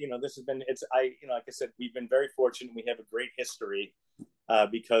 This has been like I said, we've been very fortunate. We have a great history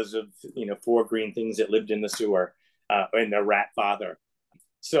because of 4 green things that lived in the sewer, and their rat father.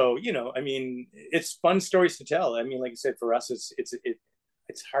 So I mean, it's fun stories to tell. I mean, like I said, for us,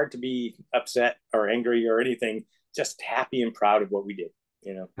 it's hard to be upset or angry or anything. Just happy and proud of what we did.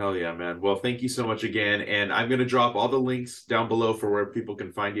 Hell yeah, man. Well, thank you so much again. And I'm going to drop all the links down below for where people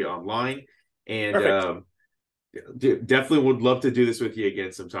can find you online. And Perfect. definitely would love to do this with you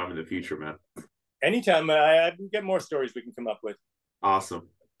again sometime in the future, man. Anytime. I get more stories we can come up with. Awesome.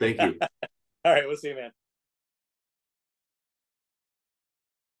 Thank you. All right, we'll see you, man.